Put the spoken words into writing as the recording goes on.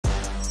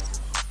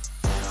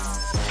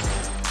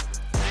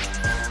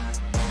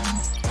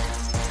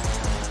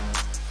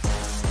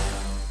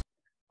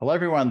Hello,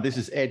 everyone. This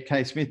is Ed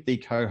K. Smith, the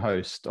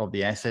co-host of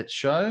The Asset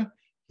Show,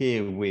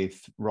 here with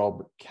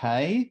Rob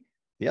K.,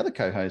 the other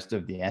co-host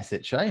of The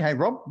Asset Show. Hey,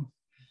 Rob.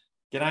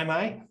 G'day,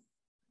 mate.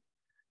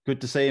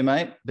 Good to see you,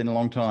 mate. Been a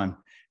long time.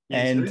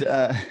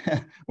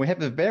 We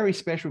have a very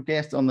special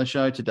guest on the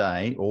show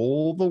today,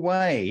 all the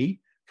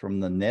way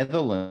from the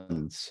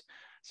Netherlands.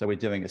 So we're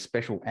doing a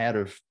special out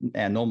of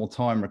our normal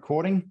time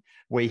recording.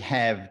 We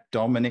have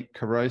Domenic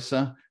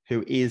Carosa,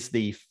 who is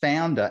the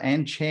founder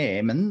and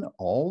chairman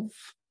of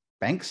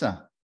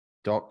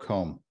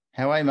Banxa.com.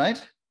 How are you,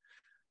 mate?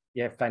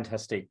 Yeah,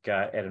 fantastic,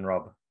 Ed and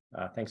Rob.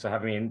 Thanks for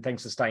having me, and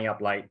thanks for staying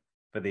up late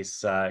for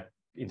this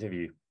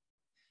interview.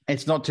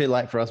 It's not too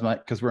late for us,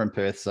 mate, because we're in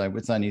Perth, so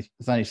it's only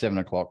 7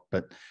 o'clock.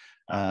 But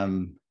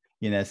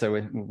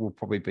so we'll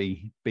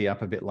probably be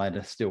up a bit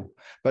later still.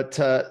 But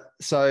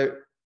so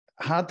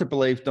hard to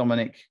believe,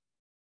 Domenic,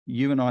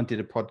 you and I did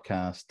a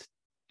podcast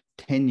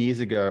 10 years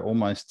ago,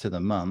 almost to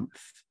the month,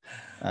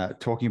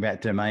 talking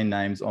about domain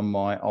names on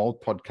my old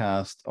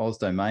podcast, Oz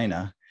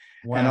Domainer.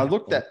 Wow. And I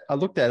looked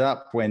that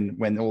up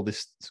when all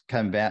this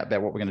came about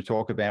what we're going to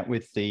talk about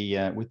with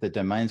the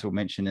domains we'll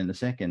mention in a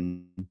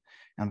second.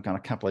 I'm going,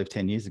 I can't believe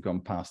 10 years have gone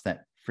past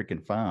that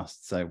freaking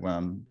fast. So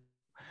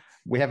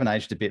we haven't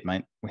aged a bit,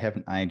 mate. We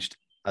haven't aged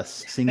a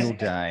single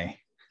day.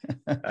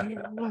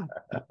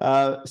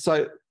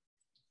 So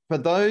for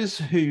those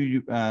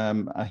who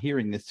are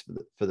hearing this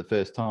for the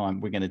first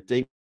time, we're going to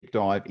deep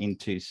dive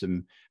into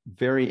some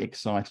very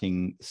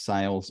exciting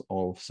sales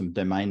of some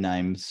domain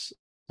names,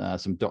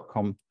 some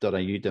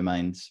 .com.au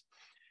domains,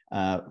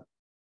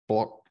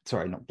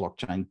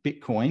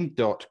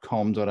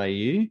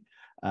 bitcoin.com.au,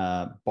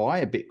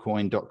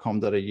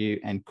 buyabitcoin.com.au,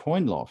 and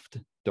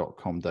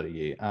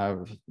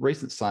coinloft.com.au.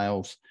 Recent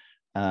sales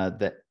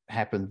that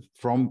happened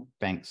from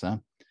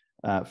Banxa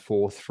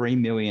for 3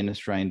 million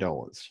Australian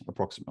dollars,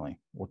 approximately,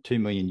 or 2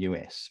 million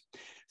US.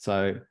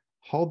 So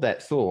hold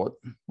that thought.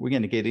 We're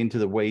going to get into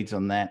the weeds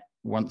on that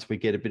once we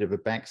get a bit of a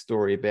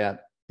backstory about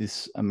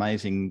this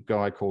amazing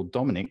guy called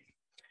Domenic,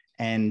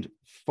 and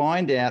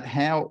find out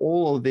how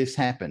all of this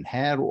happened,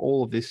 how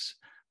all of this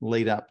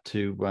lead up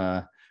to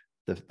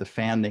the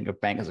founding of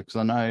Banxa. Because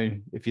I know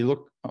if you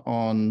look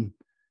on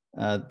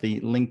the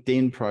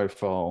LinkedIn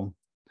profile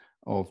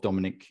of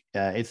Domenic,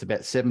 it's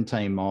about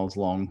 17 miles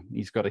long.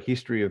 He's got a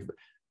history of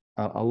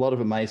a lot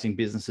of amazing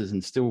businesses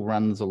and still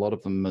runs a lot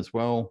of them as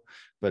well.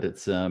 But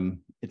it's a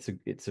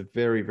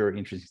very, very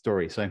interesting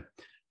story.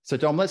 So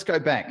Dom, let's go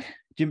back.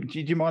 Do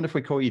you mind if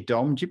we call you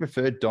Dom? Do you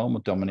prefer Dom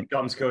or Domenic?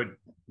 Dom's good.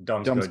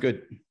 Dom's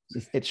good.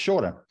 It's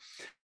shorter.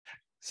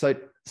 So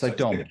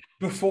Dom.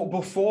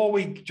 Before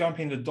we jump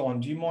into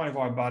Dom, do you mind if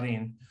I butt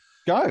in?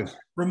 Go.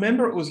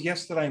 Remember, it was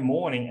yesterday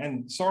morning,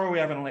 and sorry we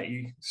haven't let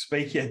you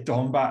speak yet,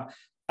 Dom, but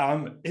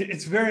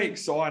it's very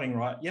exciting,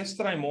 right?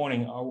 Yesterday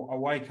morning, I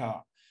wake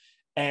up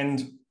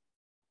and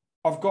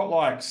I've got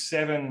like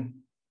 7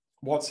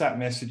 WhatsApp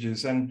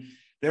messages, and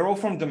they're all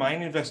from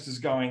domain investors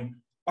going,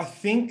 I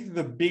think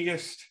the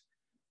biggest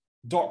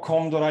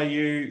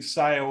 .com.au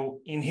sale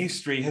in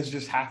history has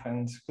just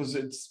happened, because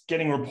it's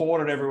getting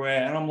reported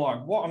everywhere. And I'm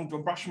like, what? I'm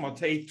brushing my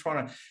teeth,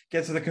 trying to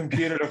get to the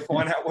computer to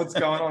find out what's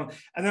going on.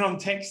 And then I'm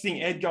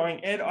texting Ed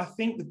going, Ed, I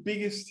think the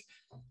biggest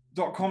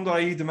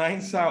 .com.au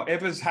domain sale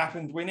ever has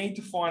happened. We need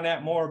to find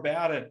out more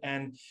about it.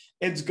 And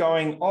Ed's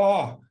going,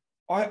 oh,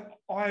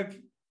 I've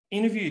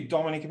interviewed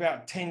Domenic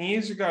about 10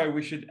 years ago.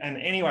 We should, and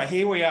anyway,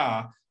 here we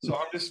are. So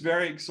I'm just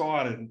very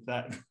excited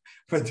that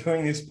we're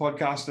doing this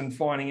podcast and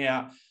finding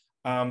out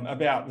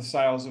about the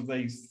sales of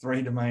these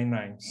 3 domain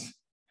names.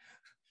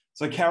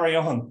 So carry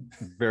on.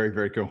 Very,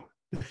 very cool.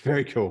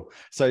 Very cool.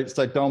 So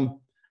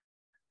Dom,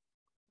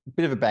 a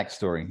bit of a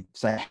backstory.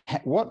 So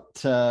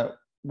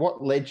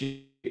what led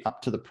you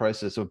up to the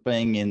process of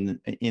being in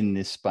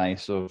this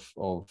space of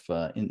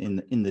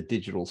in the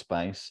digital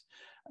space?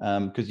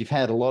 Because you've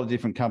had a lot of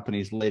different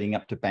companies leading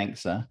up to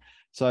Banxa.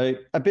 So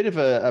a bit of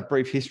a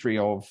brief history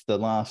of the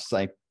last,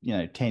 say,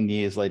 10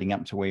 years leading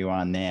up to where you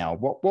are now.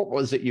 What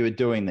was it you were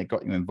doing that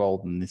got you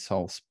involved in this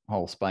whole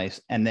space?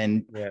 And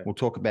then we'll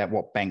talk about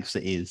what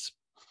Banxa is.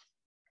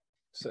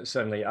 So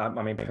certainly,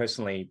 I mean,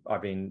 personally,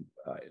 I've been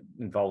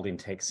involved in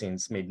tech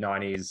since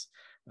mid-90s.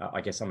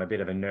 I guess I'm a bit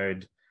of a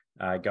nerd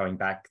going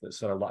back that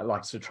sort of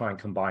likes to try and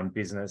combine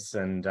business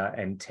and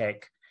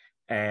tech.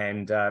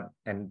 And I've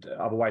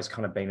always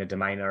kind of been a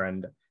domainer,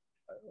 and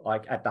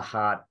like at the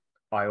heart,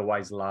 I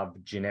always love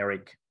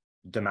generic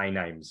domain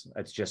names.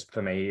 It's just,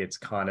 for me, it's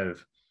kind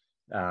of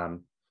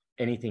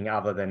anything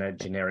other than a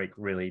generic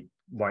really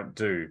won't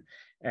do.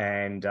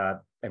 And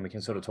we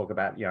can sort of talk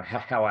about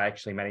how I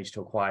actually managed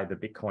to acquire the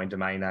Bitcoin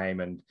domain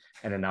name and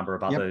a number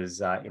of others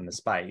in the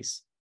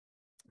space.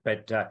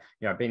 But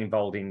I've been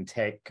involved in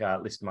tech.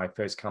 Listed my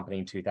first company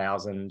in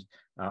 2000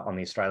 on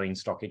the Australian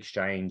Stock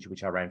Exchange,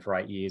 which I ran for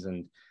 8 years,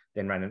 and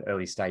then ran an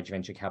early stage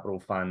venture capital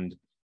fund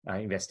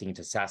investing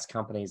into SaaS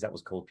companies. That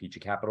was called Future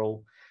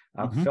Capital.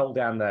 Fell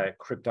down the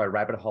crypto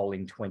rabbit hole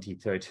in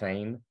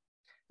 2013.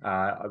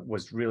 I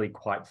was really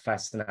quite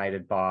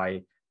fascinated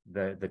by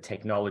the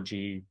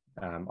technology,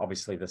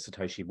 obviously the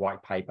Satoshi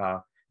white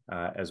paper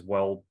as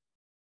well.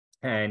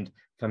 And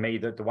for me,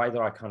 the way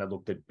that I kind of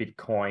looked at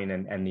Bitcoin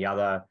and the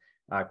other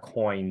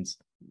coins,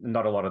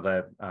 not a lot of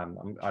the,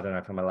 I don't know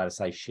if I'm allowed to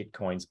say shit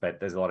coins, but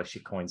there's a lot of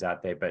shit coins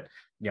out there. But,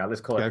 you know,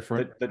 let's call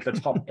it the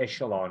top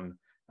echelon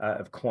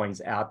of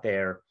coins out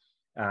there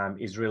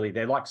is really,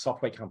 they're like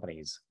software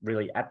companies.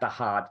 Really, at the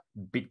heart,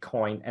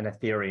 Bitcoin and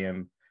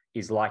Ethereum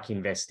is like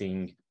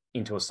investing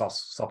into a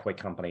software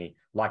company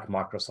like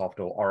Microsoft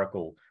or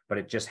Oracle, but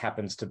it just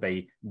happens to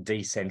be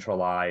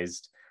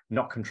decentralized,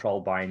 not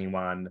controlled by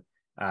anyone,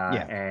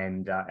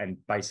 and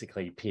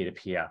basically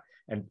peer-to-peer.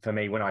 And for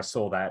me, when I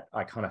saw that,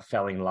 I kind of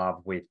fell in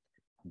love with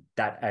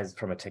that as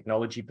from a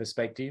technology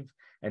perspective,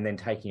 and then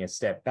taking a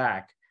step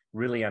back,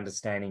 really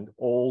understanding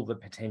all the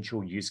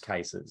potential use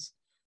cases.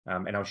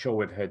 And I'm sure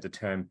we've heard the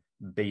term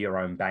be your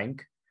own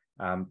bank.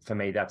 For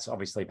me, that's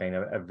obviously been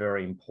a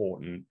very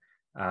important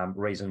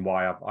reason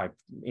why I'm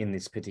in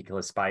this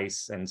particular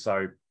space. And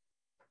so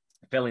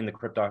fell in the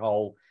crypto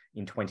hole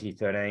in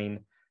 2013.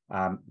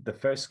 The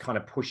first kind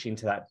of push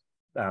into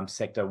that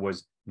sector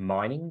was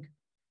mining.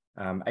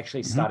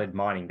 Actually started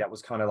mining. That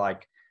was kind of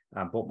like,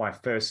 bought my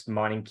first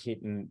mining kit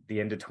in the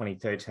end of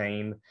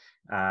 2013.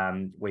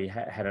 We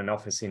had an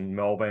office in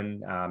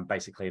Melbourne,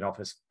 basically an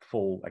office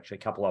full, actually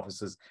a couple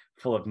offices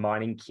full of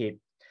mining kit.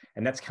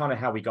 And that's kind of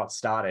how we got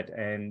started.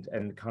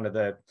 And kind of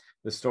the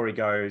story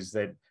goes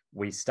that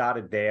we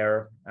started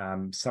there.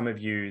 Some of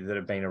you that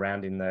have been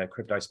around in the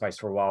crypto space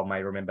for a while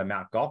may remember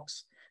Mt.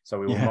 Gox. So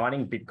we were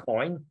mining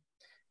Bitcoin,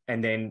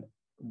 and then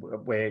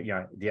where, you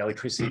know, the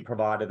electricity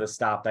provider, the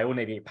staff, they all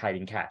need to get paid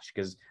in cash,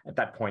 because at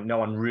that point, no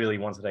one really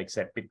wanted to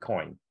accept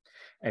Bitcoin.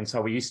 And so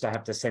we used to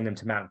have to send them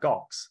to Mt.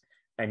 Gox.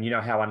 And you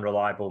know how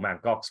unreliable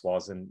Mt. Gox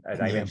was, and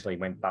they eventually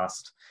went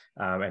bust.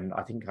 And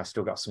I think I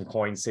still got some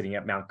coins sitting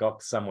at Mt.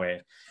 Gox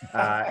somewhere.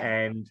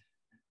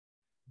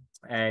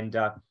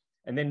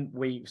 And then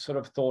we sort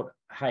of thought,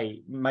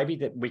 hey, maybe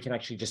that we can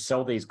actually just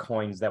sell these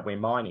coins that we're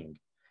mining.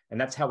 And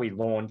that's how we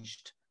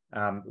launched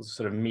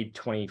sort of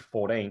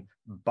mid-2014,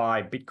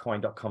 buy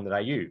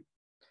bitcoin.com.au.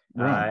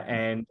 Right.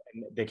 And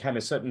there came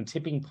a certain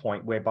tipping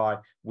point whereby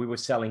we were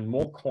selling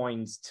more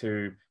coins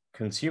to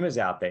consumers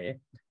out there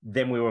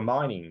than we were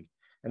mining.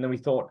 And then we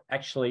thought,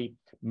 actually,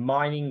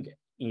 mining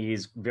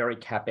is very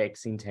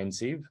CapEx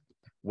intensive.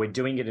 We're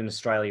doing it in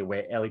Australia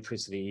where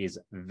electricity is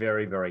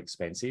very, very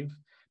expensive.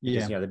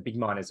 Because, you know, the big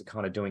miners are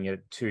kind of doing it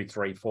at 2,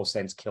 3, 4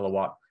 cents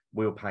kilowatt.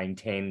 We were paying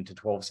 10 to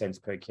 12 cents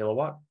per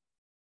kilowatt.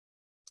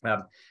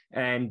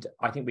 And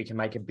I think we can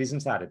make a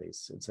business out of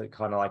this. It's a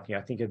kind of like, you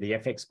know, think of the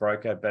FX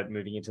broker, but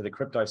moving into the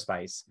crypto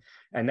space.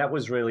 And that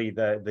was really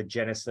the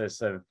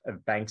genesis of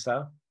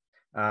Banksa.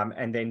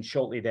 And then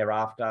shortly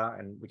thereafter,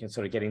 and we can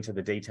sort of get into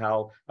the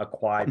detail,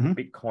 acquired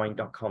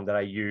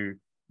bitcoin.com.au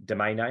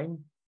domain name.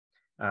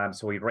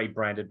 So we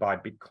rebranded by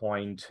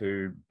Bitcoin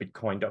to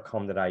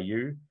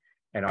bitcoin.com.au.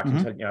 And I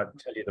can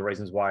tell you the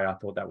reasons why I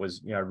thought that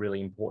was, you know, really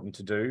important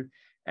to do.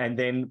 And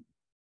then,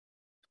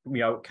 you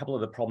know, a couple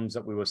of the problems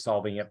that we were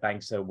solving at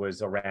Banksa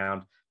was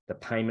around the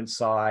payment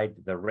side,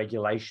 the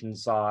regulation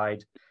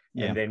side.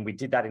 And then we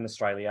did that in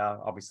Australia.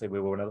 Obviously, we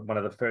were one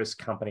of the first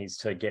companies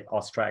to get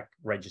AUSTRAC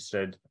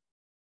registered.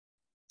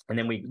 And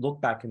then we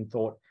looked back and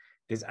thought,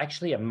 there's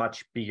actually a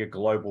much bigger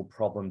global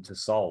problem to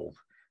solve.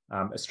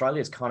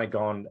 Australia's kind of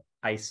gone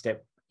a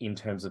step in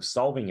terms of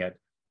solving it,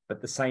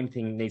 but the same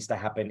thing needs to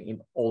happen in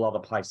all other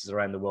places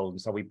around the world.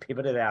 And so we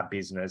pivoted our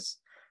business,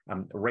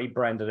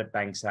 rebranded at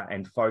Banksa,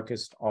 and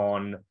focused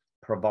on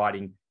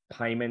providing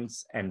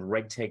payments and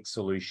regtech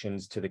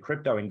solutions to the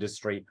crypto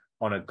industry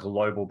on a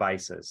global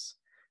basis.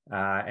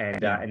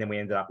 And then we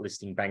ended up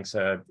listing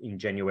Banksa in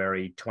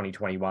January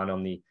 2021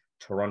 on the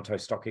Toronto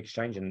Stock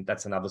Exchange. And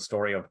that's another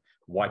story of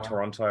why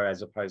Toronto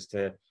as opposed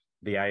to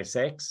the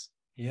ASX.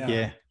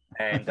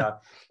 And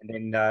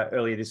then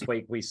earlier this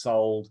week, we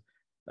sold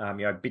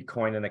you know,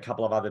 Bitcoin and a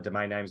couple of other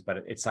domain names,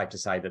 but it's safe to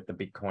say that the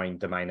Bitcoin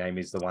domain name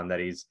is the one that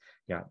is,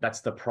 you know,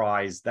 that's the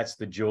prize, that's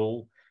the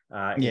jewel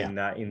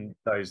in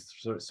those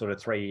sort of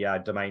three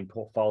domain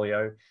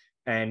portfolio.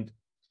 And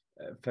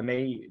for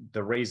me,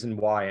 the reason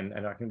why,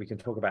 and I think we can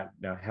talk about,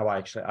 you know, how I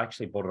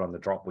actually bought it on the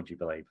drop, would you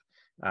believe?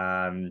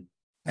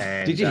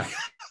 And did you?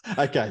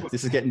 Okay,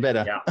 this is getting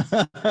better.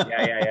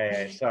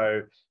 Yeah.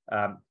 So,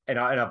 and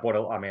I bought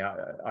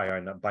I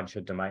own a bunch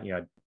of domain, you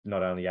know,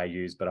 not only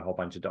AUs, but a whole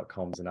bunch of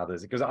 .coms and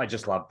others, because I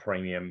just love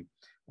premium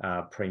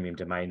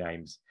domain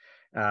names.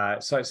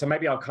 So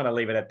maybe I'll kind of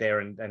leave it at there,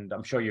 and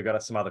I'm sure you've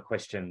got some other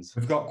questions.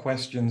 We've got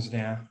questions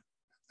now.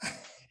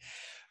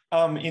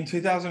 In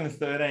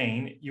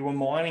 2013, you were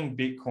mining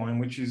Bitcoin,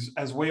 which is,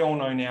 as we all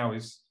know now,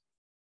 is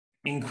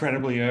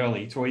incredibly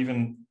early to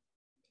even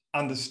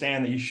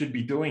understand that you should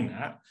be doing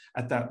that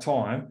at that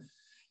time.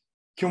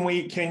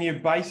 Can you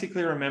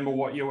basically remember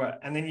what you were,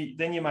 and then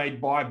you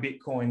made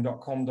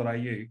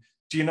buybitcoin.com.au.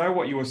 Do you know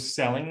what you were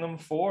selling them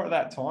for at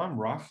that time,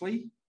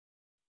 roughly?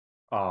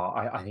 Oh,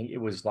 I think it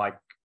was like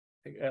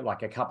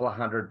a couple of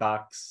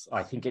 $100.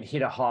 I think it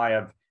hit a high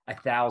of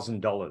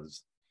 $1,000 or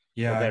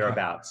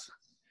thereabouts.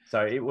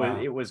 So it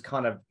was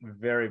kind of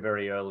very,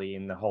 very early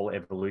in the whole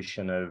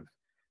evolution of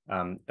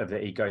the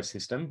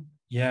ecosystem.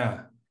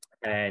 Yeah.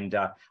 And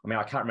I mean,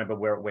 I can't remember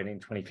where it went in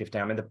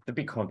 2015. I mean, the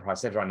Bitcoin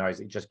price, everyone knows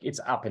it's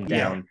up and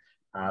down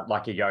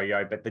like a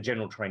yo-yo, but the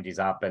general trend is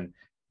up. And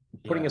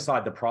putting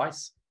aside the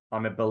price,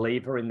 I'm a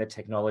believer in the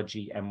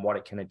technology and what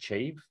it can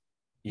achieve.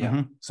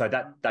 Yeah. So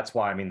that's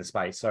why I'm in the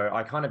space. So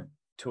I kind of,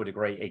 to a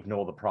degree,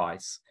 ignore the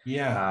price.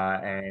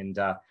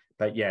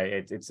 But yeah,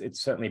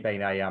 it's certainly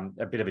been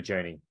a bit of a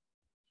journey.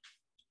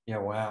 Yeah.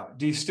 Wow.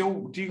 Do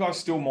you guys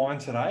still mine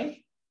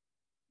today?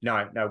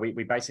 No,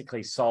 we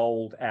basically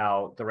sold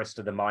the rest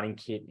of the mining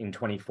kit in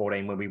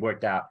 2014 when we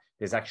worked out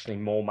there's actually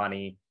more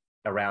money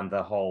around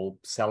the whole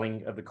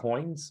selling of the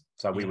coins.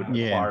 So we would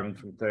acquire them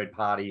from third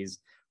parties.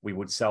 We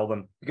would sell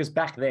them because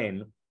back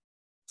then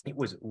it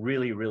was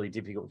really, really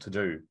difficult to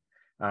do.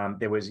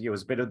 It was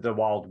a bit of the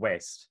Wild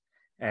West.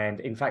 And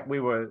in fact, we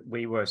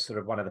were sort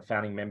of one of the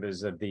founding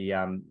members of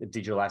the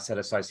Digital Asset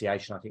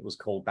Association, I think it was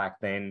called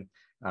back then,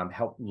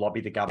 helped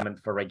lobby the government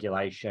for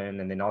regulation.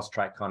 And then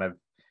Austrac kind of,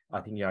 I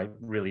think,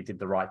 really did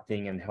the right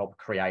thing and helped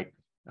create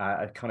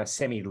a kind of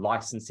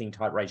semi-licensing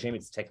type regime.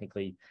 It's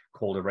technically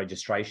called a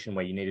registration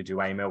where you need to do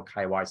AML,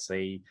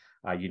 KYC,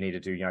 you need to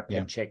do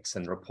PEP checks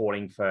and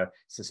reporting for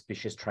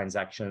suspicious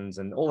transactions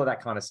and all of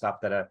that kind of stuff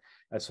that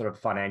a sort of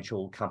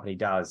financial company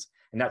does.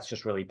 And that's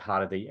just really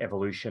part of the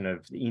evolution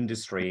of the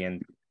industry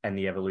and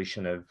the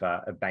evolution of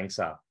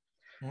Banxa.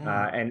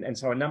 And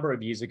so a number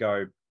of years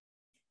ago,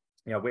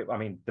 the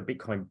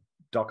Bitcoin.com.au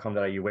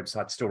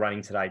website's still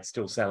running today. It's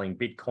still selling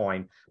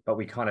Bitcoin, but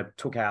we kind of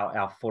took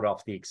our foot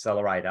off the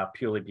accelerator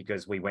purely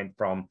because we went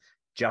from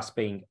just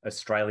being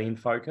Australian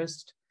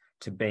focused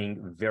to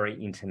being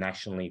very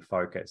internationally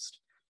focused.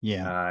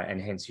 And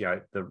hence,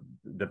 the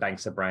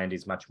Banxa brand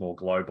is much more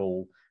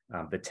global.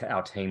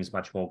 Our team's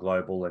much more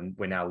global, and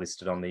we're now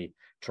listed on the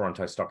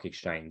Toronto Stock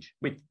Exchange.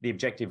 With the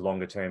objective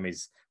longer term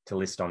is to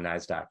list on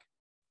NASDAQ.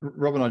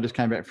 Rob and I just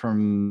came back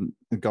from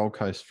the Gold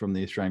Coast from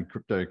the Australian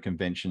Crypto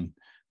Convention,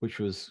 which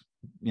was,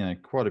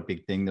 quite a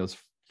big thing. There was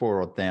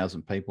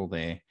 4,000 people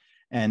there,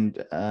 and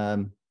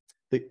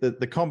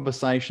the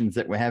conversations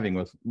that we're having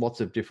with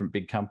lots of different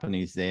big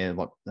companies there,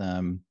 like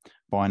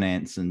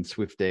Binance and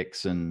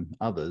SwiftX and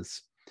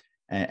others,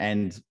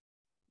 and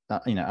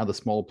other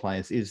small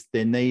players, is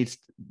there needs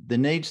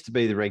to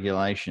be the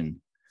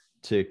regulation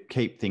to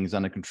keep things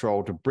under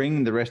control, to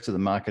bring the rest of the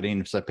market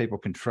in so people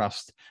can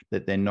trust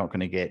that they're not going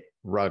to get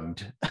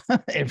rugged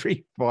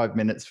every 5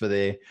 minutes for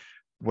their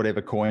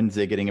whatever coins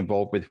they're getting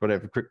involved with,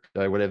 whatever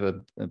crypto,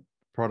 whatever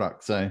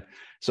product. So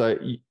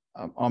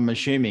I'm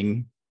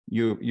assuming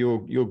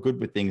you're good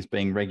with things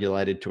being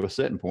regulated to a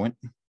certain point.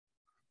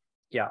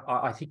 Yeah,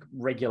 I think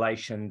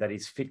regulation that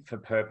is fit for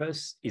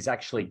purpose is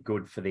actually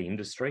good for the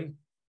industry.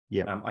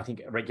 I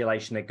think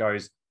regulation that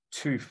goes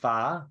too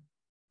far,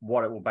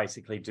 what it will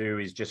basically do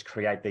is just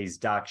create these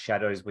dark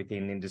shadows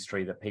within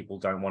industry that people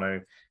don't want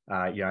to,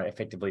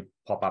 effectively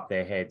pop up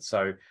their head.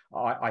 So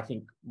I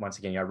think, once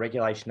again,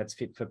 regulation that's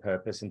fit for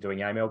purpose and doing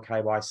AML,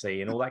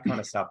 KYC and all that kind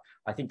of stuff,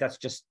 I think that's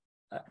just,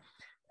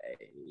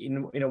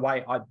 in a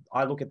way,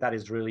 I look at that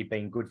as really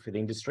being good for the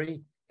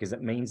industry, because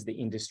it means the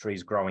industry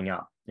is growing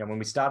up. When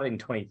we started in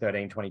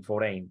 2013,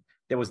 2014,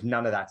 there was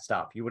none of that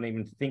stuff. You wouldn't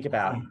even think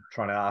about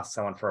trying to ask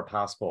someone for a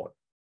passport.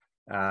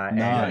 But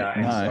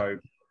now,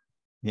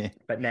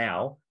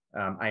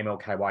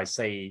 AML,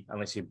 KYC,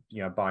 unless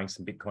you're buying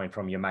some Bitcoin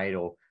from your mate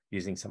or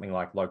using something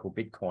like local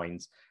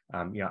Bitcoins,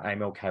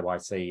 AML,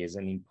 KYC is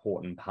an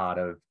important part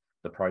of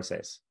the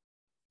process.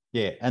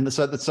 Yeah, and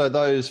so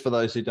those, for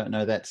those who don't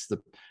know, that's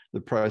the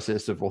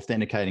process of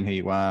authenticating who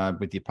you are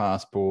with your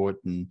passport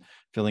and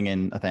filling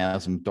in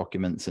 1,000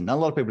 documents. And a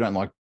lot of people don't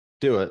like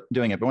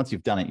doing it, but once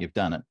you've done it, you've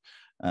done it.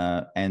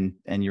 And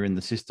you're in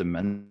the system,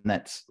 and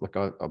that's like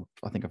I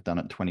think I've done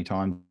it 20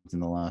 times in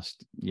the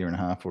last year and a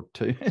half or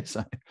two.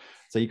 so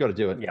you got to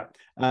do it.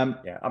 I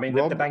mean,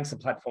 Rob, the Banxa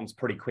platform's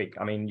pretty quick.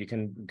 I mean, you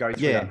can go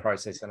through that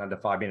process in under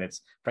 5 minutes.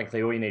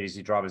 Frankly, all you need is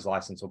your driver's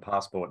license or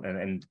passport,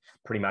 and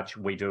pretty much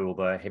we do all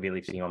the heavy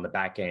lifting on the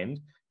back end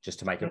just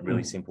to make it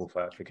really simple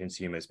for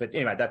consumers. But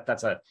anyway,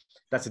 that's a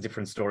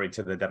different story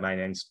to the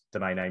domain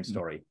name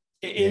story.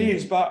 It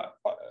is, but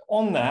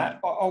on that,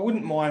 I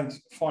wouldn't mind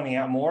finding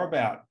out more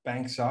about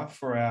Banxa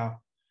for our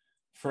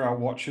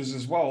watchers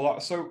as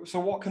well. So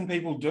what can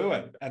people do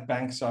at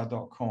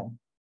Banxa.com?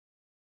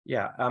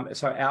 Yeah,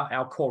 so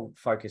our core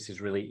focus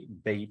is really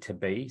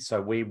B2B. So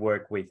we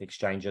work with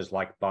exchanges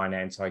like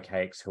Binance,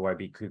 OKX,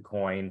 Huobi,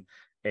 KuCoin,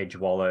 Edge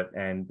Wallet,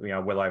 and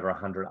well over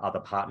 100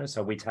 other partners.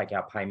 So we take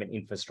our payment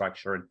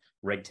infrastructure and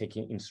RegTech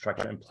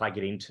infrastructure and plug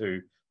it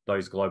into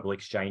those global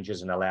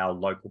exchanges and allow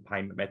local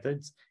payment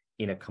methods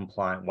in a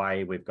compliant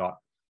way. We've got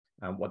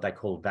what they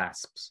call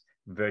VASPs,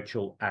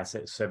 Virtual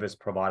Asset Service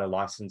Provider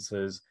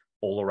licenses,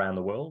 all around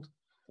the world.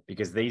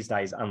 Because these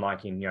days,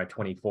 unlike in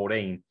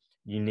 2014,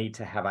 you need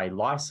to have a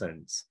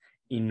license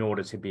in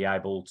order to be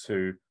able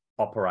to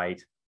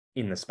operate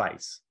in the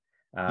space.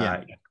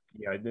 And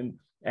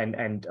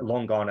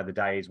long gone are the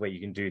days where you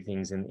can do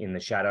things in the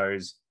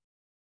shadows.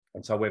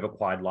 And so we've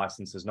acquired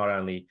licenses not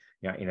only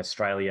in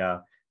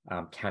Australia,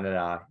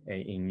 Canada,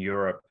 in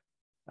Europe,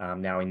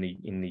 now in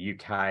the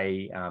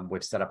UK.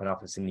 We've set up an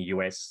office in the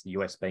US, the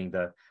US being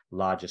the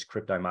largest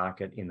crypto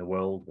market in the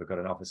world. We've got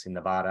an office in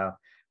Nevada.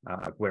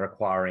 We're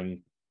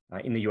acquiring,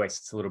 in the US,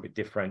 it's a little bit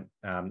different.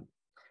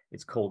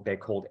 They're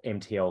called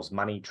MTLs,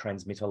 money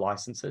transmitter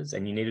licenses,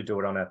 and you need to do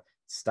it on a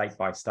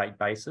state-by-state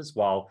basis,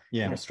 while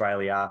in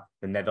Australia,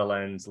 the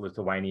Netherlands,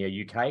 Lithuania,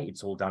 UK,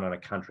 it's all done on a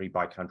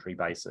country-by-country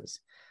basis.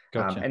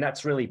 Gotcha. And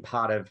that's really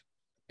part of,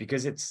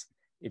 because it's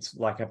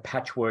like a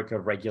patchwork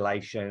of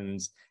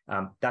regulations.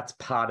 That's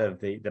part of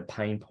the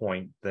pain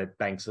point that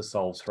Banxa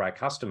solves for our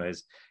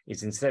customers,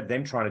 is instead of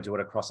them trying to do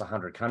it across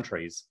 100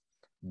 countries,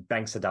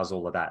 Banxa does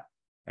all of that.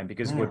 And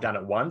because we've done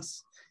it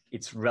once,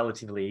 it's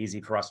relatively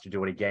easy for us to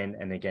do it again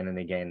and again and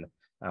again,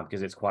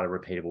 because it's quite a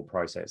repeatable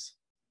process.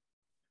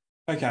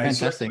 Okay,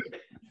 fantastic. So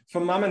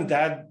for mum and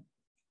dads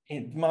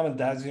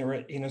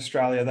in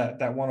Australia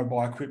that want to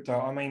buy crypto,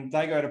 I mean,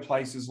 they go to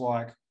places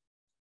like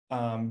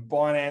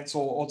Binance,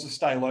 or to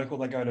stay local,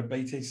 they go to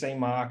BTC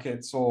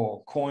markets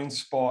or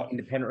CoinSpot.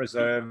 Independent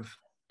Reserve,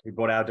 we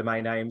bought our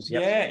domain names.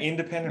 Yep. Yeah,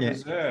 Independent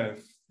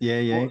Reserve.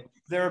 Yeah. Well,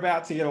 they're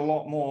about to get a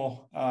lot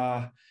more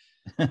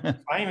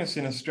famous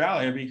in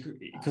Australia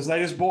because they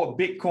just bought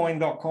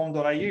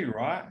bitcoin.com.au,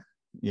 right?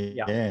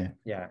 Yeah.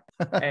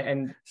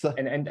 And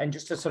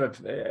just to sort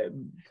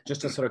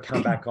of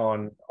come back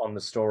on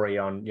the story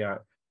on,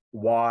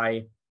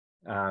 why,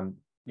 how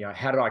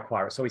did I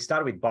acquire it? So we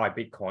started with buy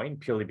Bitcoin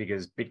purely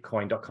because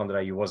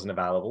bitcoin.com.au wasn't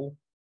available.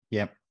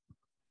 Yep.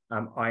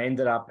 I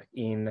ended up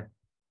and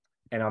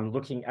I'm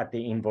looking at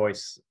the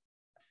invoice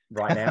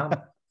right now,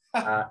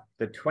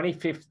 the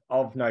 25th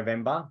of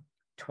November,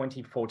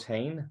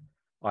 2014,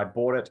 I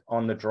bought it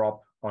on the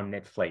drop on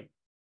Netflix.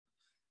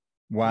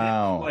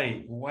 Wow.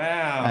 Netflix.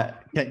 Wow.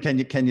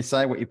 Can you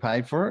say what you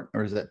paid for it,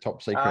 or is that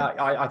top secret?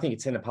 I think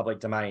it's in the public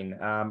domain.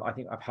 I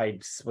think I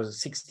paid, was it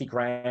 60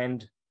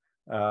 grand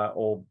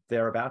or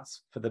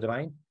thereabouts for the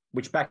domain,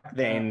 which back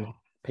then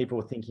people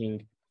were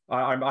thinking,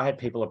 I had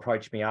people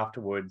approach me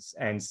afterwards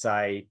and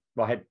say,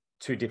 well, I had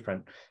two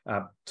different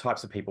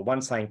types of people.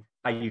 One saying,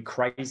 are you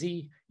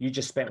crazy? You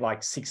just spent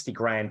like 60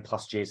 grand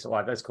plus GST,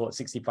 like let's call it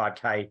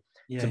 65K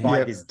to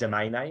buy this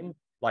domain name.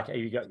 Like,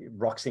 you got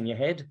rocks in your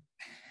head?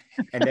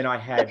 And then I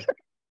had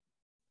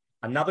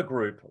another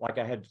group, like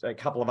I had a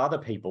couple of other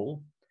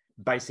people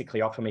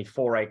basically offer me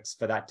 4x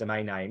for that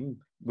domain name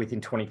within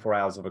 24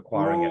 hours of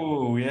acquiring it.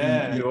 Oh,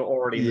 yeah. You were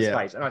already in the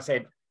space. And I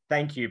said,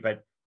 thank you.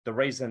 But the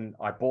reason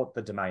I bought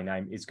the domain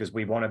name is because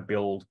we want to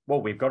build,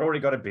 well, we've already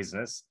got a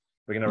business.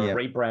 We're going to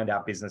rebrand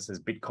our business as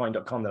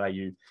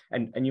bitcoin.com.au.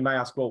 And you may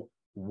ask, well,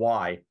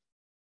 why?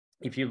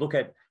 If you look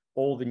at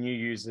all the new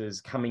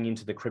users coming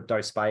into the crypto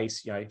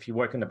space, if you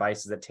work on the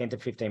basis that 10 to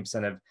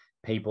 15% of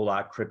people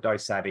are crypto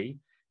savvy,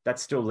 that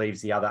still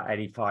leaves the other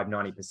 85,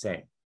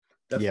 90%.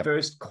 The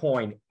first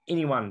coin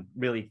anyone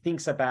really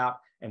thinks about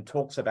and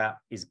talks about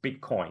is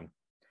Bitcoin.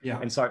 Yeah.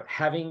 And so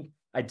having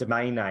a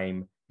domain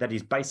name that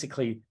is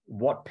basically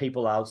what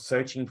people are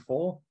searching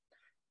for,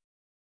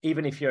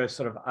 even if you're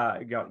sort of,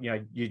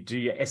 you do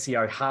your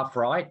SEO half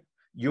right,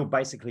 you'll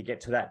basically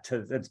get to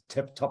the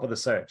top of the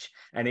search.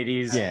 And it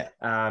is, as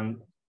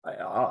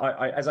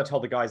I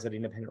told the guys at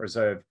Independent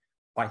Reserve,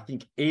 I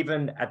think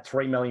even at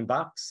 $3 million,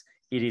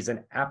 it is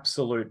an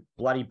absolute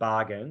bloody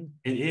bargain.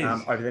 It is.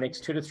 Over the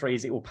next 2 to 3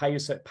 years, it will pay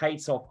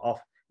itself off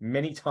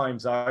many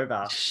times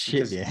over.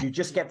 Because you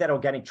just get that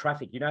organic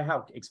traffic. You know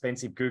how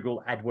expensive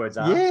Google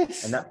AdWords are?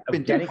 Yes. And that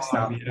organic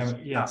stuff,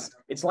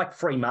 it's like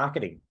free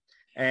marketing.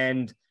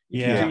 And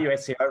if you do your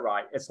SEO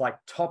right, it's like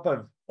top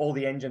of all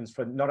the engines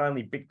for not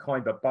only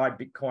Bitcoin, but buy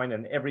Bitcoin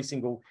and every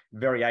single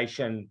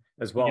variation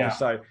as well. Yeah.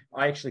 So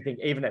I actually think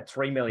even at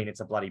 3 million,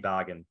 it's a bloody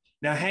bargain.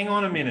 Now, hang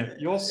on a minute.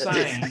 You're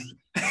saying...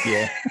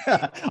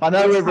 I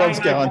know where Rob's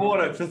going. I bought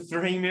it for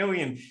 3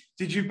 million.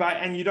 Did you buy?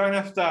 And you don't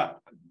have to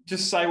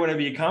just say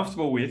whatever you're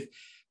comfortable with,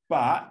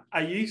 but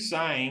are you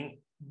saying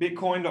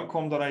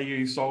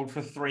bitcoin.com.au sold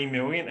for 3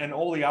 million and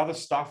all the other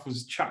stuff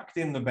was chucked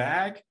in the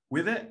bag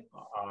with it?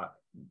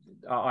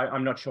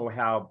 I'm not sure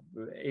how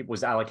it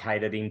was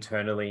allocated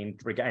internally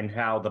and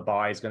how the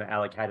buyer is going to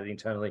allocate it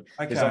internally.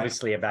 Okay. There's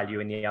obviously a value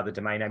in the other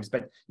domain names,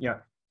 but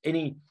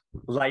any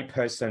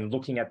layperson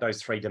looking at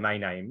those 3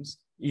 domain names,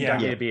 you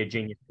don't need to be a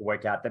genius to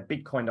work out that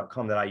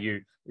bitcoin.com.au,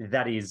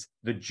 that is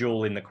the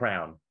jewel in the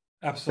crown.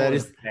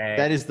 Absolutely.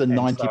 That is the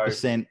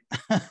 90%.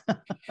 So,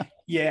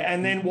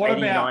 and then what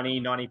 80, about 90,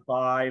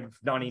 95,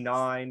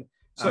 99?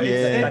 So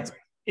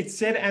it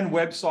said and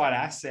website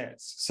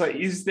assets. So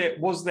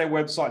was there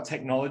website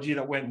technology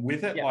that went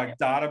with it, like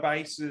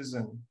databases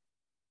and?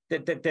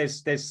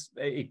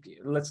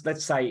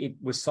 Let's say it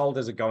was sold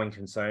as a going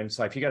concern.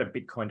 So if you go to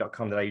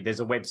bitcoin.com.au,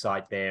 there's a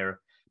website there,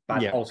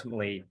 but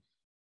ultimately,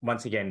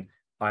 once again,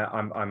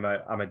 I'm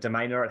a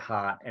domainer at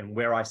heart, and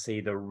where I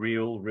see the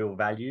real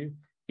value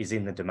is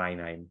in the domain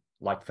name.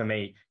 Like for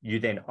me, you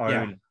then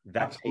own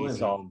that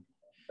piece of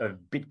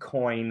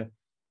Bitcoin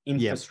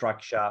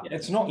infrastructure.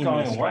 It's not in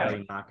going the Australian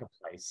away.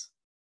 Marketplace.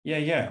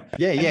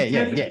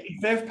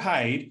 If they've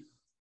paid,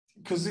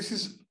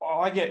 because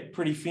I get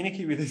pretty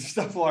finicky with this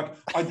stuff. Like,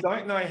 I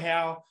don't know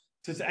how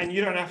and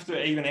you don't have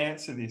to even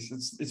answer this.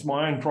 It's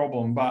my own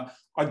problem, but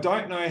I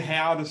don't know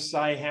how to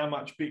say how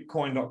much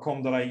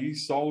bitcoin.com.au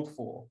sold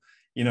for,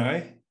 you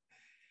know?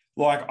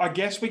 Like, I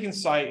guess we can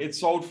say it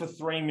sold for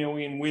 3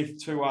 million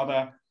with two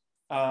other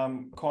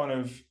kind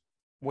of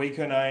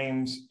weaker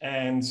names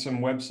and some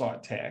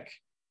website tech.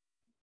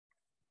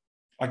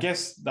 I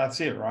guess that's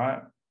it,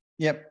 right?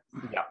 Yep.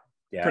 Yeah.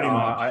 Yeah. Pretty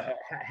much.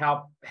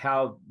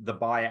 How the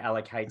buyer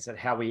allocates it,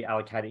 how we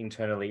allocate it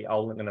internally,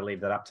 I'm going to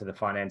leave that up to the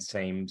finance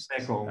teams.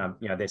 Cool.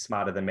 You know, they're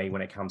smarter than me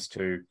when it comes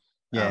to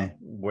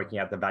working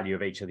out the value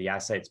of each of the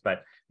assets.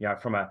 But, you know,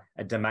 from a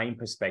domain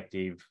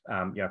perspective,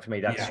 you know, for me,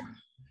 that's,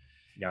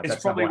 you know, it's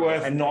that's probably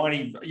worth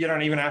 90. You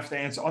don't even have to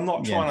answer. I'm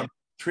not trying to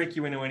trick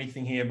you into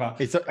anything here, but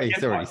it's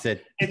already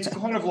said. It's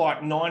kind of like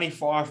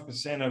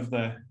 95% of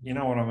the, you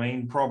know what I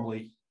mean?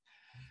 Probably.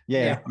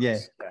 Yeah.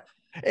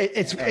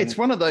 It's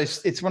one of those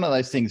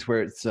things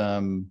where it's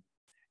the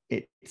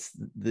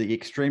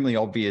extremely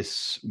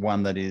obvious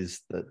one that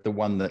is the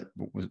one that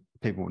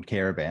people would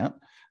care about.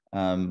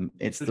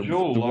 It's the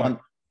one.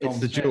 It's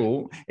the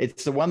jewel.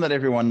 It's the one that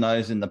everyone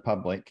knows in the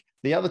public.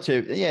 The other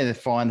two, they're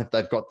fine if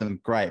they've got them,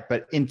 great.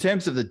 But in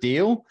terms of the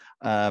deal,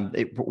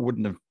 it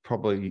wouldn't have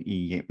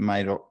probably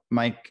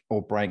make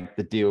or break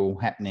the deal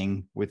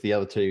happening with the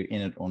other two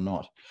in it or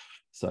not.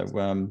 So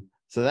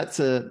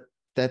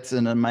that's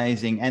an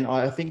amazing. And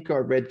I think I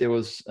read there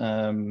was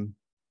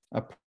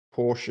a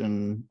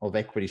portion of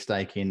equity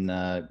stake in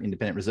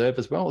Independent Reserve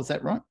as well. Is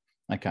that right?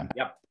 Okay.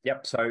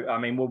 Yep. So I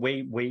mean, well,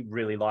 we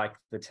really like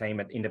the team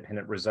at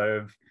Independent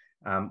Reserve.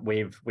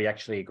 We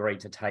actually agreed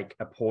to take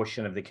a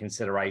portion of the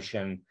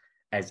consideration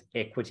as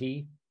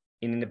equity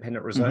in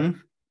Independent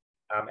Reserve.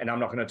 And I'm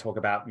not going to talk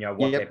about, you know,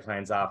 what their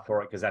plans are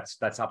for it, because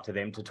that's up to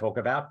them to talk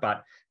about.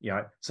 But, you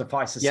know,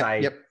 suffice to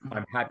say,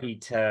 I'm happy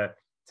to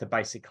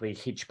basically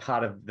hitch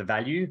part of the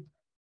value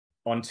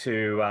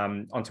onto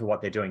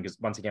what they're doing. Because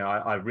once again,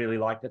 I really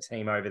like the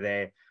team over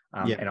there.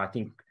 And I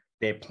think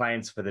their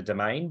plans for the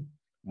domain,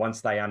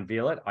 once they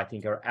unveil it, I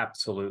think are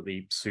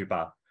absolutely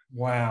super.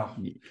 Wow.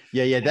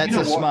 Yeah. That's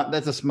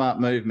a smart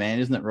move, man,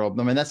 isn't it, Rob?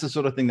 I mean, that's the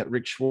sort of thing that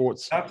Rick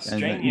Schwartz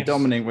and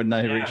Dominic would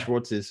know who Rick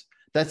Schwartz is.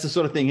 That's the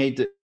sort of thing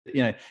he'd,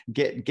 you know,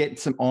 get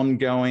some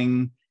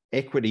ongoing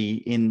equity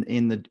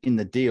in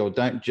the deal.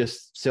 Don't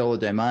just sell the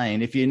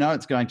domain. If you know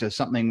it's going to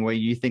something where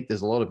you think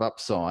there's a lot of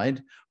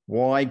upside,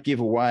 why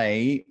give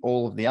away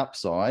all of the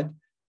upside?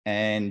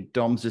 And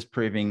Dom's just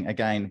proving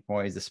again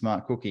why he's a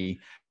smart cookie.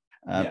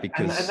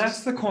 Because and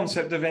that's the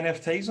concept of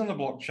NFTs on the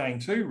blockchain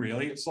too,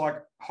 really. It's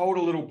like hold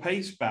a little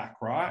piece back,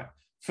 right?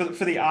 For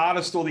the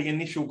artist or the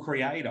initial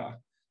creator.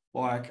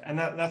 Like, and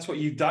that's what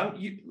you've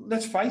done.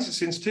 Let's face it,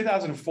 since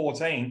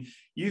 2014,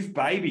 you've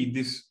babied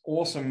this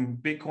awesome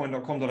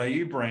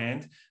bitcoin.com.au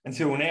brand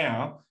until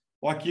now.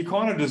 Like, you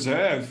kind of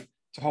deserve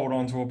to hold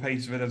on to a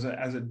piece of it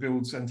as it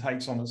builds and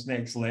takes on its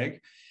next leg.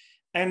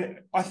 And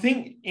I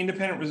think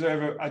Independent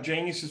Reserve are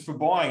geniuses for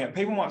buying it.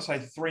 People might say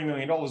 $3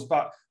 million,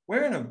 but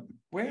we're in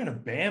a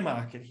bear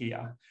market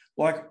here.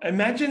 Like,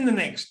 imagine the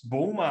next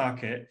bull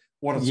market,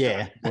 what it's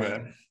going to be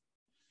worth.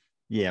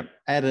 Yeah,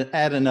 add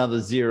another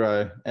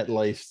zero at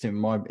least in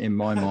my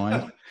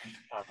mind.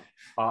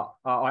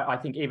 I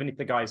think even if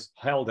the guys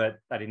held it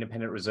at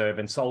Independent Reserve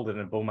and sold it in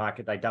a bull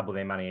market, they double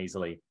their money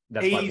easily.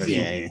 That's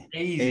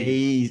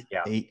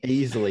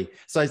easily.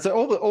 So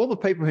all the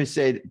people who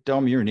said,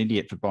 Dom, you're an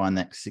idiot for buying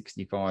that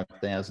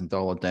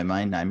 $65,000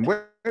 domain name,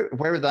 where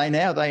are they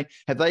now?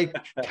 Have they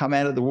come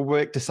out of the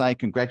woodwork to say,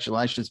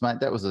 congratulations,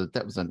 mate? That was a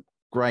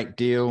great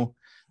deal.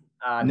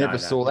 Never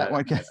saw that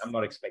one. I'm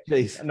not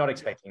expecting. I'm not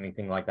expecting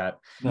anything like that.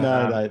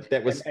 No,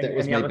 that was and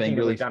me the other being thing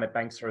that really we've done at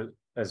Banks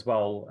as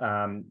well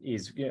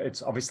is, you know,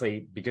 it's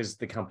obviously because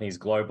the company is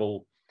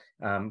global.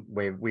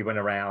 Where we went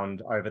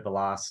around over the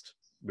last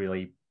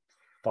really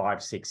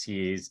 5-6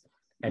 years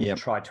and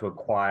tried to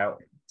acquire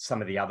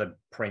some of the other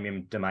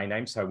premium domain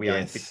names. So we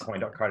own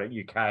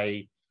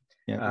bitcoin.co.uk,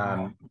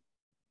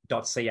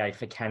 .ca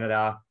for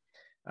Canada.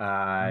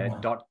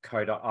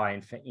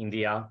 .co.in for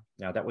India.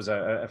 Now that was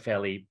a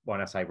fairly,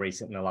 when I say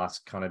recent, in the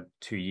last kind of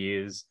 2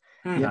 years.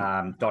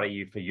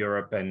 .eu for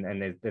Europe,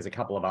 and there's a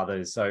couple of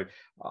others. So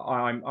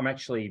I'm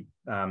actually,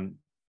 you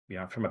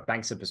know, from a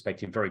Banks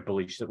perspective, very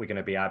bullish that we're going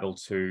to be able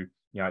to,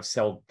 you know,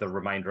 sell the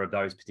remainder of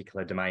those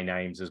particular domain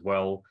names as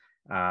well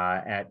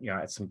at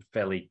some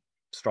fairly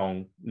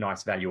strong,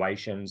 nice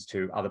valuations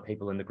to other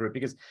people in the group.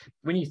 Because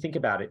when you think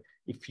about it,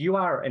 if you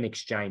are an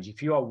exchange,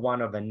 if you are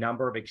one of a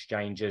number of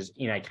exchanges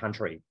in a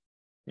country,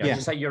 you know,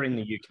 just say you're in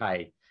the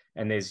UK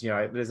and there's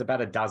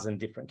about a dozen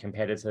different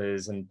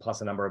competitors and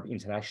plus a number of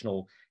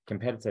international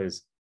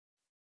competitors,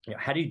 you know,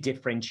 how do you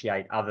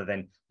differentiate other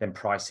than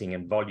pricing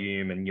and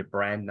volume and your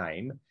brand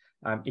name?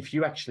 If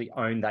you actually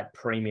own that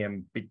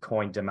premium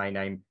Bitcoin domain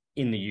name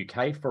in the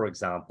UK, for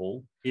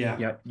example, you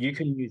know, you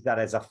can use that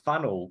as a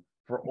funnel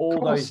for all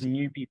those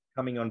newbies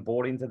coming on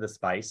board into the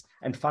space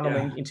and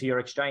funneling into your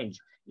exchange.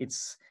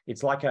 It's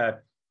like a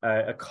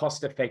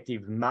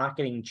cost-effective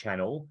marketing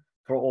channel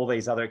for all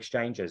these other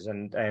exchanges.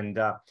 And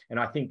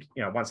I think,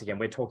 you know, once again,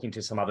 we're talking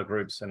to some other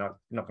groups, and I'm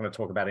not going to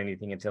talk about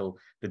anything until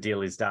the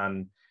deal is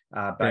done.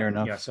 But Fair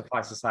enough. you know,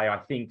 suffice to say, I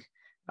think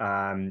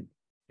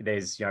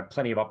there's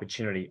plenty of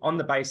opportunity on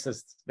the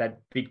basis that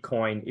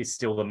Bitcoin is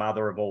still the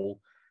mother of all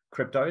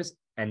cryptos.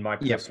 And my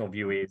personal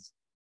view is,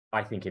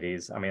 I think it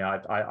is. I mean,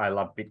 I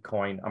love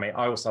Bitcoin. I mean,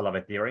 I also love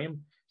Ethereum.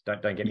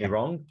 Don't get me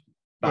wrong,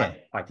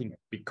 but I think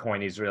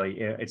Bitcoin is really,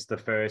 it's the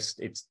first.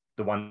 It's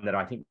the one that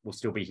I think will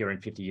still be here in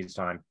 50 years'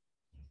 time.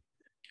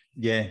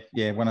 Yeah,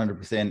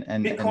 100%.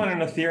 And Bitcoin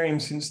and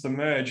Ethereum, since the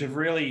merge, have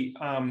really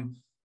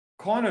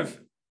kind of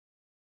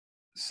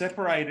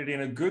separated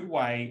in a good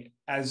way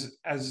as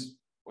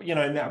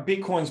now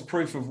Bitcoin's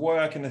proof of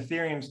work and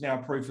Ethereum's now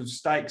proof of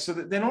stake, so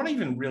that they're not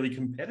even really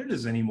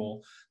competitors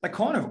anymore. They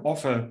kind of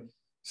offer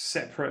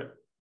separate.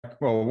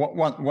 Well,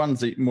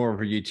 one's more of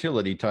a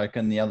utility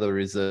token, the other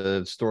is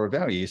a store of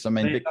value. So I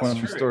mean,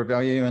 Bitcoin is store of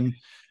value, and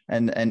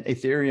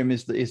Ethereum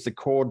is the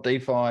core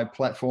DeFi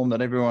platform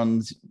that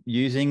everyone's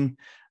using.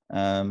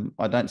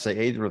 I don't see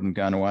either of them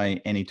going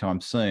away anytime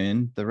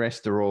soon. The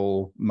rest are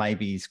all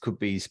maybes, could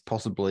be's,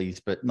 possiblies,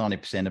 but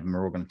 90% of them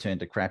are all going to turn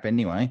to crap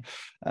anyway.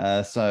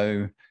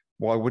 So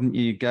why wouldn't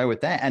you go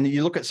with that? And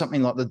you look at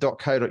something like the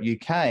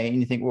 .co.uk and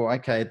you think, well,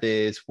 okay,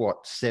 there's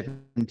what,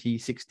 70,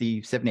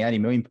 60, 70, 80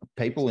 million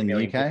people in the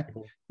UK?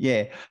 People.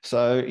 Yeah.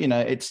 So,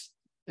 it's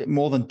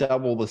more than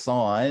double the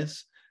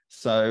size.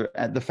 So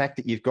the fact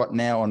that you've got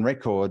now on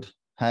record,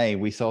 hey,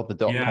 we sold the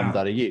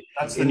 .com.au.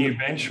 That's the new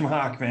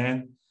benchmark,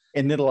 man.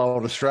 In little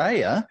old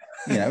Australia,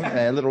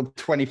 a little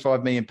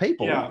 25 million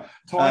people. Yeah,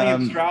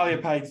 tiny Australia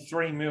paid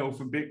 3 mil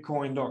for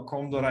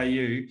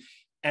bitcoin.com.au.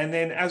 And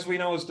then, as we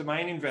know as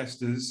domain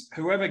investors,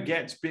 whoever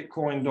gets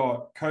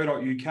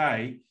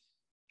bitcoin.co.uk,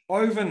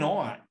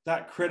 overnight,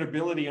 that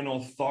credibility and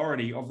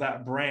authority of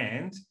that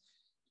brand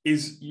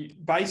is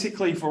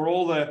basically for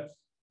all the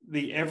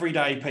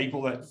everyday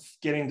people that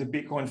get into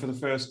Bitcoin for the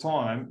first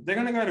time, they're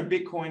going to go to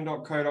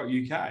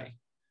bitcoin.co.uk.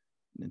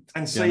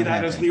 And see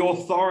that as the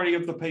authority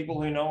of the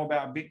people who know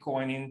about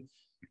Bitcoin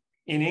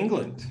in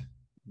England.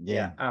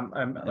 Yeah.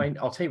 I mean,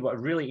 I'll tell you what, a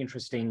really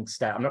interesting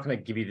stat. I'm not going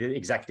to give you the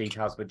exact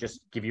details, but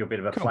just give you a bit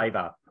of a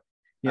flavor.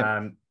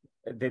 Yeah.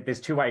 There's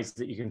two ways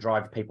that you can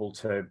drive people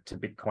to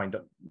Bitcoin,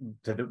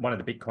 to one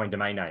of the Bitcoin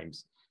domain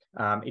names.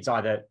 It's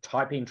either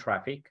type in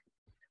traffic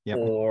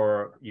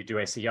or you do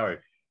SEO.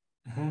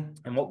 Mm-hmm.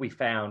 And what we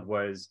found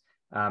was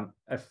a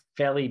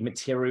fairly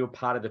material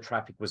part of the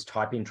traffic was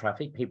type in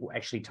traffic, people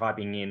actually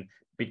typing in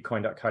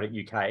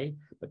bitcoin.co.uk.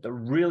 But the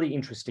really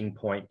interesting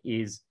point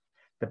is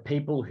the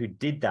people who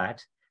did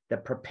that, the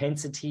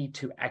propensity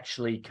to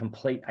actually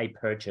complete a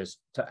purchase,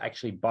 to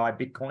actually buy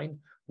Bitcoin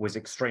was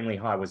extremely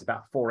high, was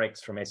about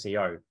 4x from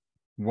SEO.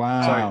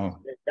 Wow.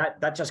 So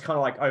that just kind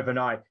of like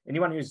overnight,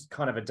 anyone who's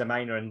kind of a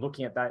domainer and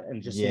looking at that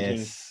and just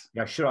thinking,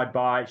 should I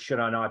buy it?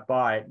 Should I not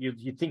buy it?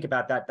 You think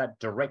about that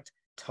direct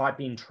type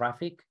in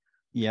traffic.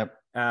 Yep.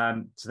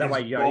 So that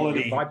way you're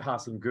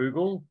bypassing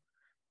Google.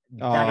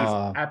 That is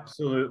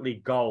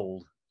absolutely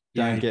gold.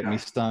 Don't get me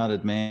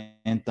started, man.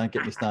 Don't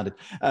get me started.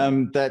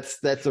 That's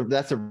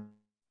a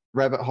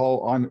rabbit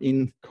hole I'm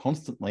in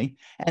constantly.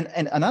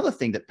 And another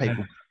thing that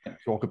people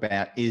talk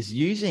about is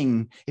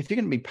using, if you're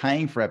going to be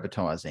paying for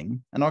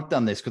advertising, and I've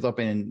done this because I've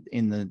been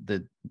in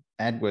the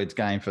AdWords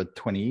game for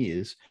 20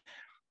 years.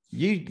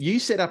 You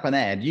set up an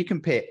ad, you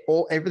compare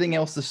everything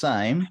else the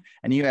same,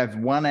 and you have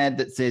one ad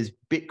that says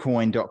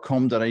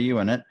bitcoin.com.au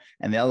in it,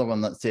 and the other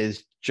one that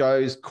says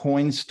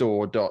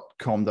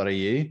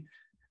joescoinstore.com.au.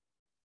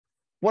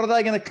 What are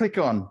they going to click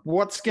on?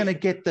 What's going to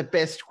get the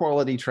best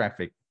quality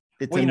traffic?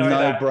 It's a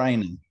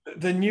no-brainer.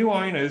 The new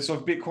owners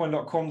of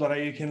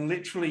bitcoin.com.au can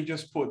literally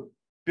just put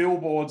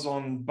billboards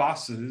on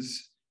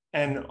buses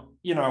and,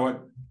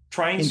 at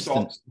train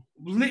stops,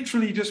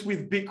 literally just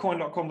with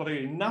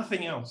bitcoin.com.au,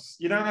 nothing else.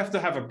 You don't have to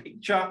have a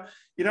picture.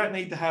 You don't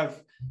need to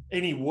have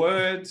any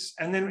words.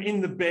 And then in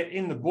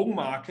the bull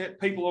market,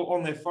 people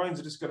on their phones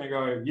are just going to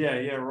go, yeah,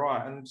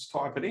 right, and just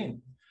type it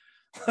in.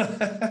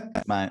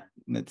 Mate,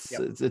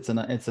 it's a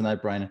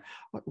no-brainer.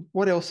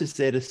 What else is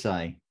there to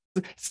say?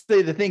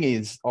 See, the thing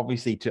is,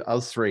 obviously, to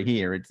us three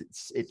here,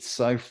 it's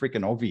so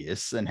freaking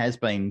obvious and has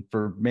been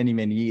for many,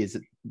 many years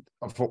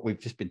of what we've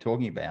just been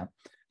talking about.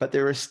 But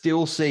there are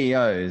still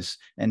CEOs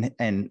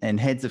and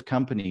heads of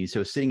companies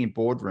who are sitting in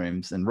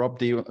boardrooms, and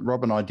Rob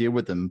and I deal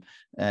with them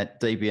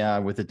at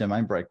DBR with the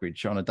domain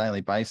brokerage on a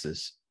daily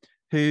basis,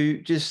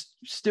 who just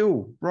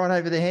still right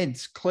over their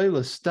heads,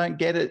 clueless, don't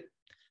get it.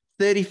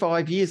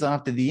 35 years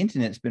after the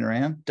internet's been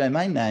around,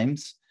 domain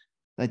names,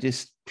 they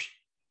just,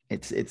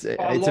 it's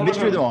a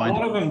mystery of the mind. A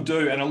lot of them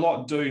do, and a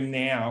lot do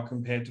now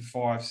compared to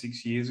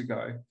 5-6 years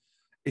ago.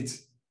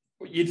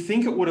 You'd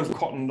think it would have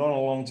cottoned on a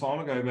long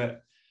time ago,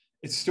 but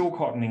it's still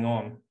cottoning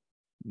on.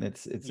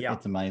 It's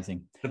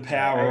amazing. The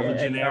power of a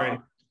generic.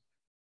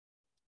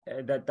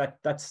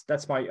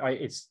 That's my.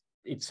 It's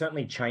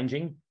certainly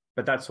changing,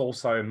 but that's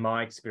also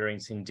my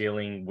experience in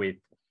dealing with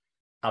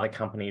other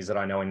companies that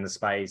I know in the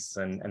space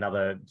and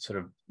other sort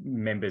of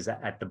members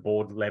at the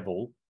board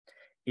level,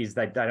 is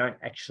that they don't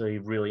actually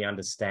really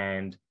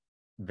understand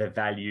the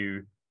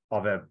value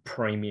of a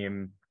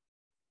premium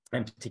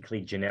and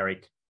particularly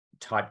generic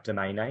type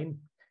domain name.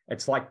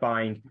 It's like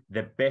buying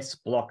the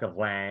best block of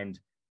land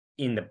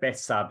in the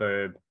best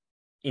suburb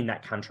in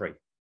that country.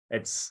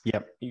 It's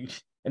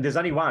and there's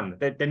only one.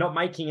 They're not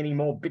making any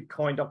more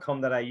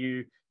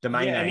bitcoin.com.au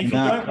domain and names. if you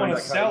don't want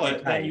to sell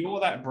it, then you're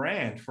that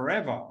brand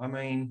forever. I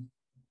mean,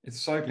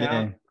 it's so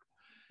powerful.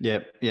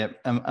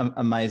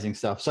 Amazing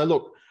stuff. So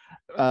look,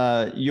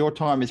 your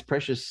time is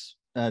precious,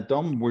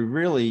 Dom. We're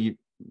really,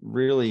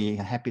 really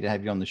happy to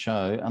have you on the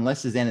show.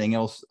 Unless there's anything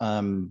else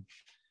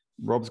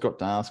Rob's got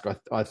to ask,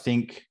 I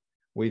think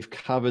we've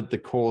covered the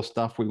core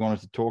stuff we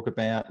wanted to talk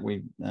about.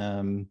 We'd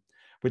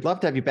love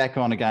to have you back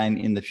on again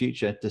in the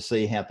future to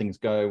see how things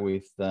go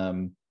with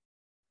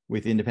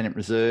Independent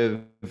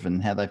Reserve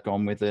and how they've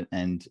gone with it,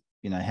 and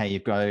how you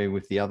go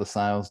with the other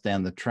sales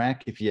down the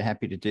track. If you're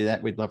happy to do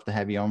that, we'd love to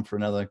have you on for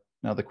another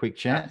quick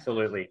chat.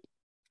 Absolutely.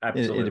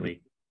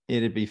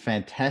 It'd be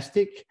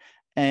fantastic.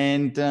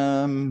 And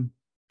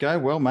go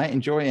well, mate.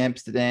 Enjoy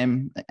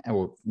Amsterdam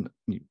or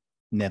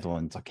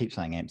Netherlands. I keep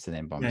saying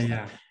Amsterdam by mistake.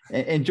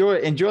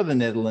 Enjoy the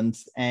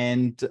Netherlands,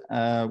 and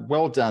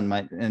well done,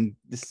 mate. And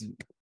this is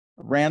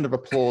a round of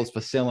applause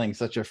for selling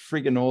such a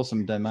friggin'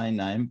 awesome domain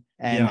name,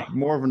 and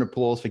more of an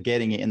applause for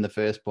getting it in the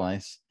first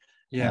place.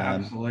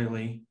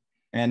 Absolutely.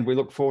 And we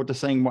look forward to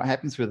seeing what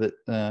happens with it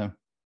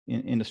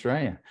in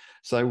Australia.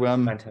 So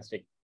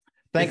fantastic.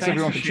 Thanks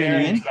everyone for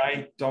tuning in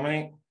today,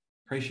 Dominic.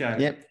 Appreciate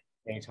it. Yep.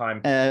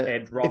 Anytime.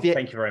 Ed, Rob,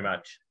 thank you very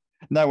much.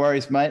 No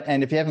worries, mate.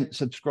 And if you haven't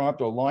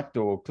subscribed or liked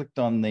or clicked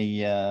on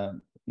the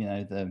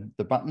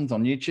the buttons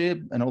on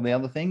YouTube and all the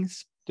other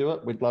things, do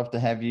it. We'd love to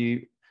have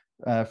you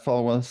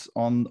follow us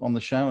on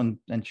the show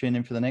and tune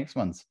in for the next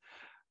ones.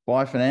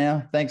 Bye for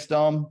now. Thanks,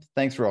 Dom.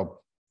 Thanks, Rob.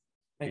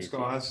 Thanks,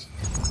 guys.